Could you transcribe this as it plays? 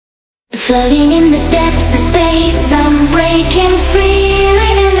Floating in the depths of space, I'm breaking free,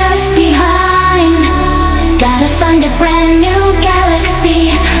 leaving Earth behind. Gotta find a brand new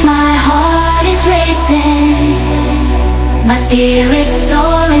galaxy, my heart is racing, my spirit's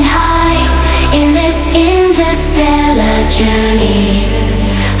soaring high. In this interstellar journey,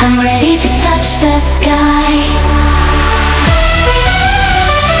 I'm ready to touch the sky.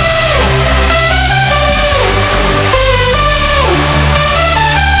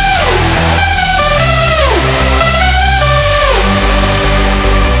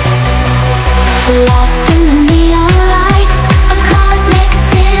 Lost in the neon lights, a cosmic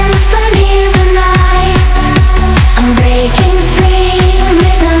symphony of the night. I'm breaking free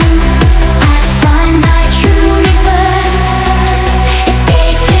rhythm, I find my true rebirth.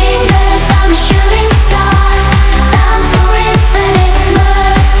 Escaping Earth, I'm a shooting star, bound for infinite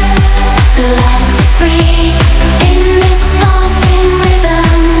mirth. Galactic free, in this pulsing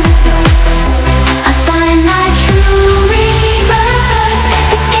rhythm, I find my true rebirth.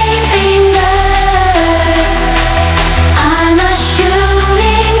 Escaping Earth, I'm a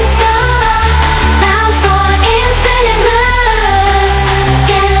shooting star, bound for infinite mirth.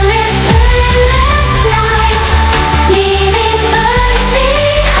 Can live endless night, leaving Earth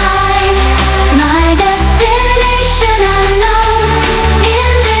behind. My destination unknown,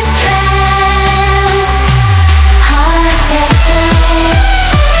 in this trance, heart techno.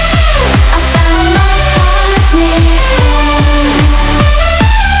 I found my cosmic home.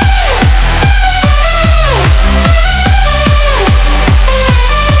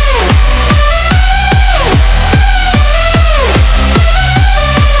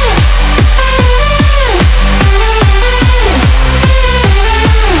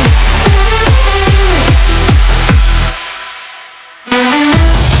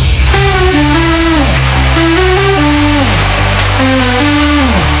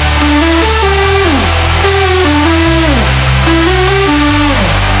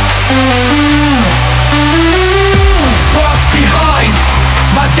 Lost behind,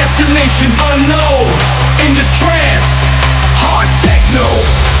 my destination unknown. In this trance, hard techno,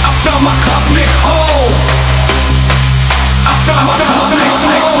 I found my cosmic home. I found my